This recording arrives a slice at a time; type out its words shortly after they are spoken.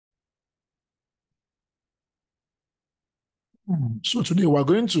So today we're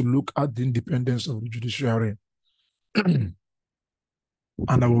going to look at the independence of the judiciary. And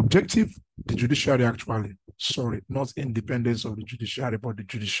our objective, the judiciary actually, sorry, not independence of the judiciary, but the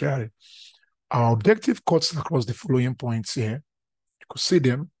judiciary. Our objective cuts across the following points here. You could see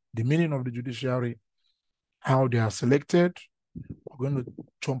them, the meaning of the judiciary, how they are selected. We're going to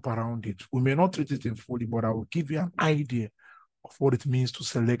jump around it. We may not treat it in fully, but I will give you an idea of what it means to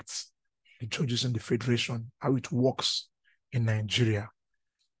select the judges in the federation, how it works in Nigeria.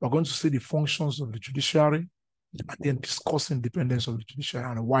 We're going to see the functions of the judiciary and then discuss independence of the judiciary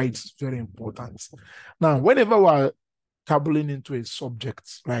and why it's very important. Now, whenever we're tabbling into a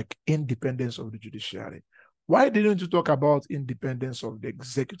subject like independence of the judiciary, why didn't you talk about independence of the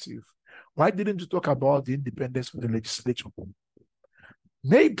executive? Why didn't you talk about the independence of the legislature?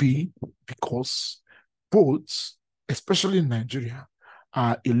 Maybe because both, especially in Nigeria,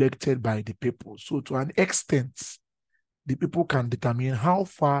 are elected by the people. So to an extent, the people can determine how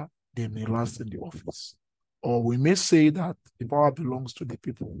far they may last in the office. Or we may say that the power belongs to the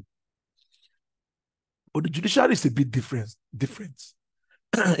people. But the judiciary is a bit different.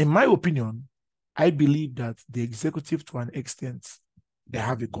 In my opinion, I believe that the executive, to an extent, they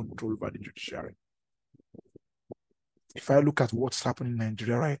have a control over the judiciary. If I look at what's happening in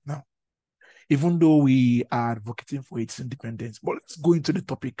Nigeria right now, even though we are advocating for its independence, but let's go into the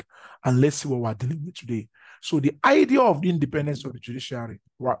topic and let's see what we're dealing with today. So the idea of the independence of the judiciary,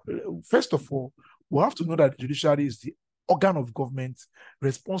 first of all, we have to know that the judiciary is the organ of government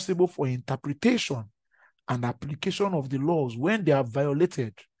responsible for interpretation and application of the laws when they are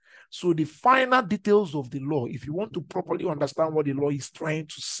violated. So the final details of the law, if you want to properly understand what the law is trying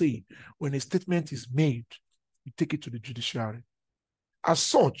to say when a statement is made, you take it to the judiciary. As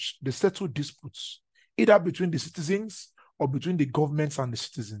such, they settle disputes, either between the citizens or between the governments and the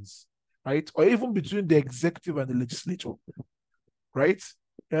citizens, right? Or even between the executive and the legislature, right?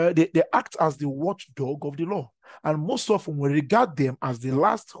 They act as the watchdog of the law. And most often we regard them as the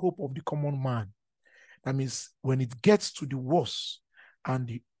last hope of the common man. That means when it gets to the worst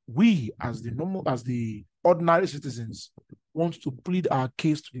and we as the ordinary citizens want to plead our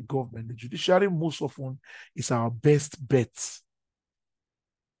case to the government, the judiciary most often is our best bet.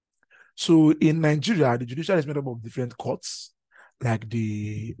 So in Nigeria, the judiciary is made up of different courts, like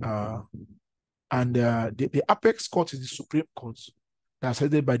the apex court is the Supreme Court that's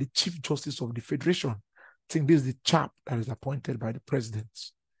headed by the Chief Justice of the Federation. I think this is the chap that is appointed by the president.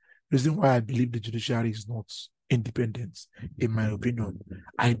 Reason why I believe the judiciary is not independent, in my opinion.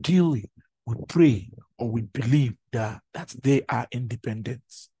 Ideally, we pray or we believe that they are independent,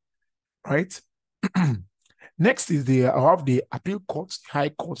 right? Next is I have the appeal courts, high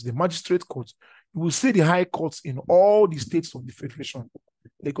courts, the magistrate courts. You will see the high courts in all the states of the federation.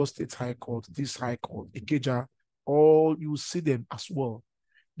 Lagos State High Court, this High Court, Ikeja, all you will see them as well.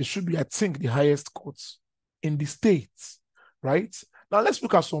 They should be, I think, the highest courts in the states, right? Now let's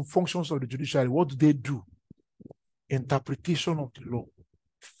look at some functions of the judiciary. What do they do? Interpretation of the law.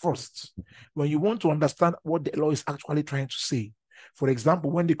 First, when you want to understand what the law is actually trying to say, for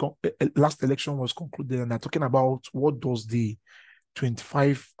example, when the last election was concluded and they're talking about what does the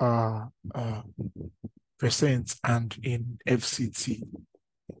 25% and in FCT,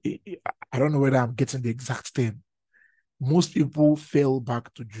 I don't know whether I'm getting the exact term. Most people fell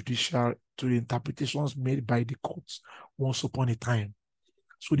back to the interpretations made by the courts once upon a time.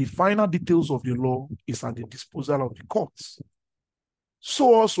 So the final details of the law is at the disposal of the courts.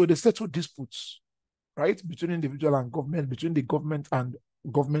 So also they settle disputes, right, between individual and government, between the government and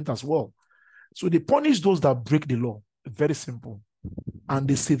government as well. So they punish those that break the law. Very simple. And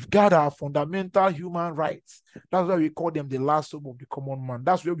they safeguard our fundamental human rights. That's why we call them the last hope of the common man.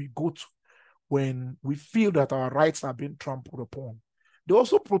 That's where we go to when we feel that our rights are being trampled upon. They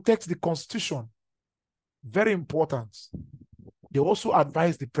also protect the Constitution. Very important. They also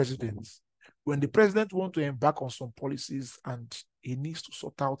advise the president. When the president wants to embark on some policies and he needs to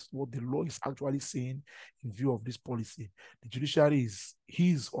sort out what the law is actually saying in view of this policy, the judiciary is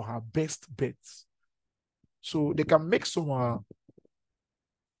his or her best bet. So they can make some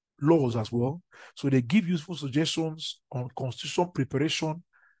laws as well. So they give useful suggestions on constitution preparation,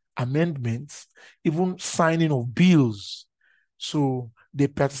 amendments, even signing of bills. So they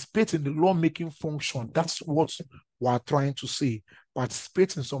participate in the lawmaking function. That's what we're trying to say.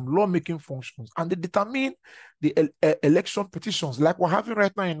 Participate in some lawmaking functions. And they determine the election petitions, like we're having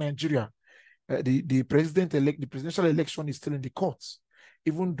right now in Nigeria. The presidential election is still in the courts,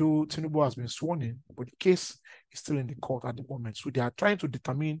 even though Tinubu has been sworn in, but the case is still in the court at the moment. So they are trying to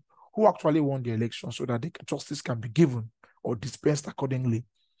determine who actually won the election so that justice can be given or dispensed accordingly.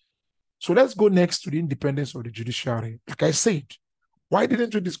 So let's go next to the independence of the judiciary. Like I said, why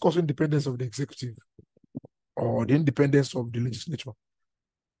didn't we discuss independence of the executive or the independence of the legislature?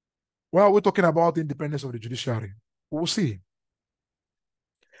 Well, we're talking about the independence of the judiciary. We'll see.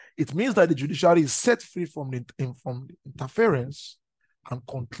 It means that the judiciary is set free from the interference and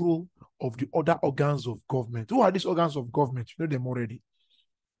control of the other organs of government. Who are these organs of government? You know them already.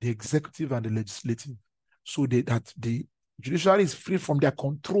 The executive and the legislative. So that the judiciary is free from their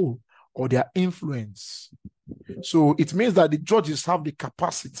control or their influence. So it means that the judges have the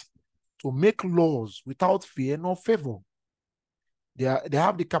capacity to make laws without fear nor favor. They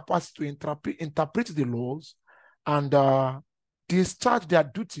have the capacity to interpret the laws and discharge their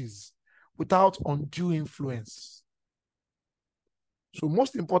duties without undue influence. So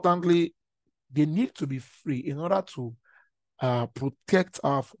most importantly, they need to be free in order to protect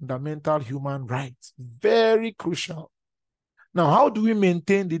our fundamental human rights. Very crucial. Now, how do we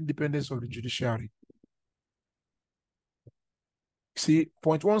maintain the independence of the judiciary? See,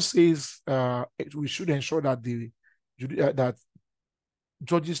 point one says we should ensure that that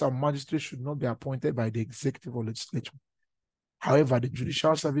judges and magistrates should not be appointed by the executive or legislature. However, the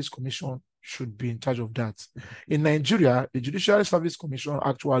Judicial Service Commission should be in charge of that. In Nigeria, the Judicial Service Commission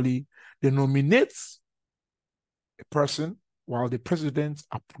actually, they nominate a person while the president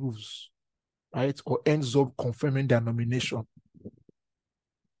approves, right? Or ends up confirming their nomination.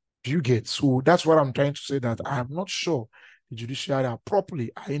 Do you get? So that's what I'm trying to say, that I'm not sure the judiciary are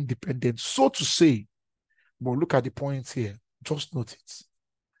independent, so to say. But look at the points here. Just note it.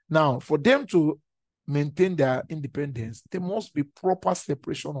 Now, for them to maintain their independence, there must be proper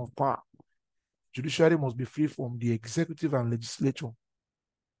separation of power. Judiciary must be free from the executive and legislature.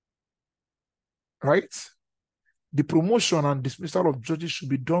 Right? The promotion and dismissal of judges should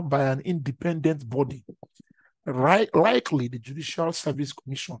be done by an independent body. Likely the Judicial Service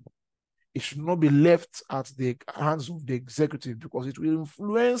Commission. It should not be left at the hands of the executive, because it will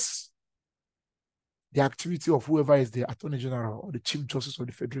influence the activity of whoever is the Attorney General or the Chief Justice of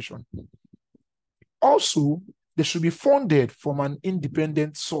the Federation. Also, they should be funded from an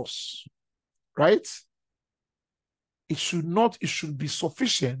independent source, right? It should be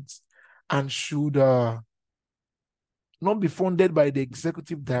sufficient and should not be funded by the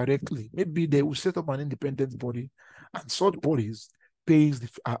executive directly. Maybe they will set up an independent body, and such bodies pays the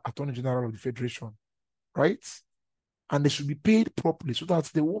Attorney General of the Federation, right? And they should be paid properly so that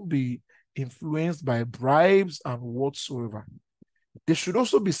they won't be influenced by bribes and whatsoever. There should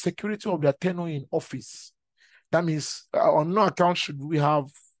also be security of their tenure in office. That means on no account should we have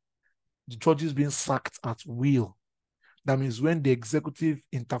the judges being sacked at will. That means when the executive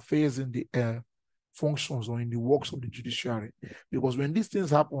interferes in the functions or in the works of the judiciary. Because when these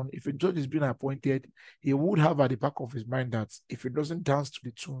things happen, if a judge is being appointed, he would have at the back of his mind that if it doesn't dance to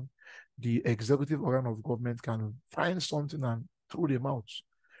the tune, the executive organ of government can find something and throw them out.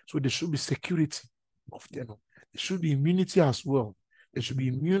 So there should be security of tenure. There should be immunity as well. They should be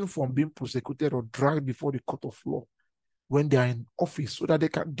immune from being prosecuted or dragged before the court of law when they are in office, so that they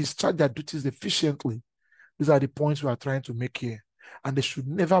can discharge their duties efficiently. These are the points we are trying to make here. And they should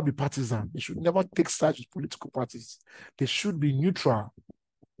never be partisan. They should never take sides with political parties. They should be neutral,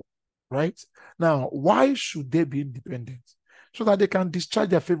 right? Now, why should they be independent? So that they can discharge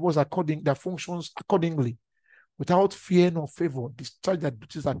their their functions accordingly, without fear nor favor, discharge their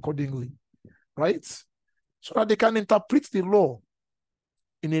duties accordingly, right? So that they can interpret the law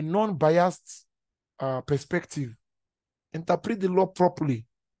in a non-biased perspective, interpret the law properly,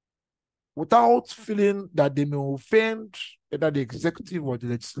 without feeling that they may offend either the executive or the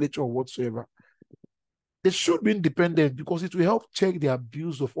legislature or whatsoever. They should be independent because it will help check the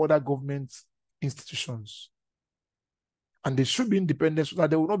abuse of other government institutions. And they should be independent so that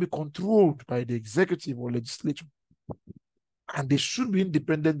they will not be controlled by the executive or legislature. And they should be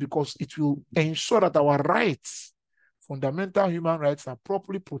independent because it will ensure that our rights, fundamental human rights, are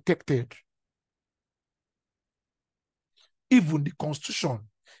properly protected. Even the Constitution,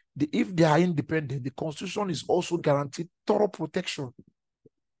 if they are independent, the Constitution is also guaranteed thorough protection,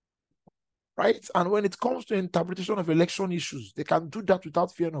 right? And when it comes to interpretation of election issues, they can do that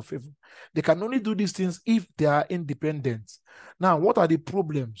without fear nor favor. They can only do these things if they are independent. Now, what are the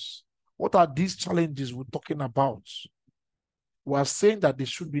problems? What are these challenges we're talking about? We are saying that they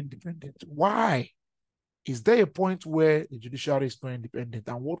should be independent. Why? Is there a point where the judiciary is not independent,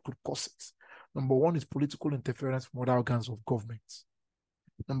 and what could cause it? Number one is political interference from other organs of government.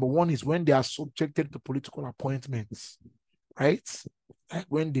 Number one is when they are subjected to political appointments, right? Like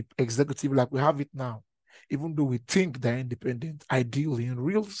when the executive, like we have it now, even though we think they're independent, ideally, in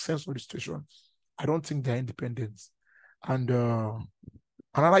real sense of the situation, I don't think they're independent. And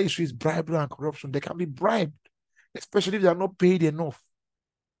Another issue is bribery and corruption. They can be bribed, especially if they are not paid enough.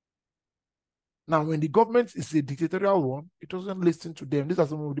 Now, when the government is a dictatorial one, it doesn't listen to them. These are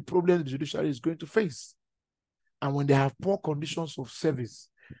some of the problems the judiciary is going to face. And when they have poor conditions of service,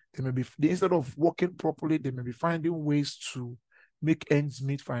 instead of working properly, they may be finding ways to make ends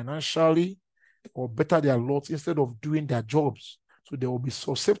meet financially or better their lot instead of doing their jobs. So they will be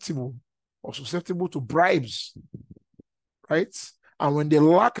susceptible to bribes, right? And when they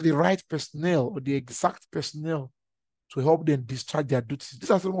lack the right personnel or the exact personnel to help them discharge their duties,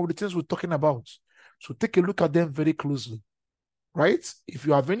 these are some of the things we're talking about. So take a look at them very closely, right? If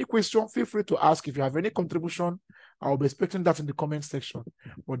you have any question, feel free to ask. If you have any contribution, I'll be expecting that in the comment section.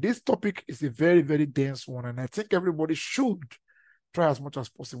 But this topic is a very, very dense one, and I think everybody should try as much as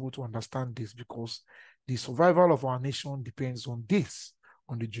possible to understand this, because the survival of our nation depends on this,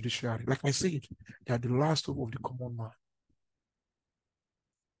 on the judiciary. Like I said, they are the last hope of the common man.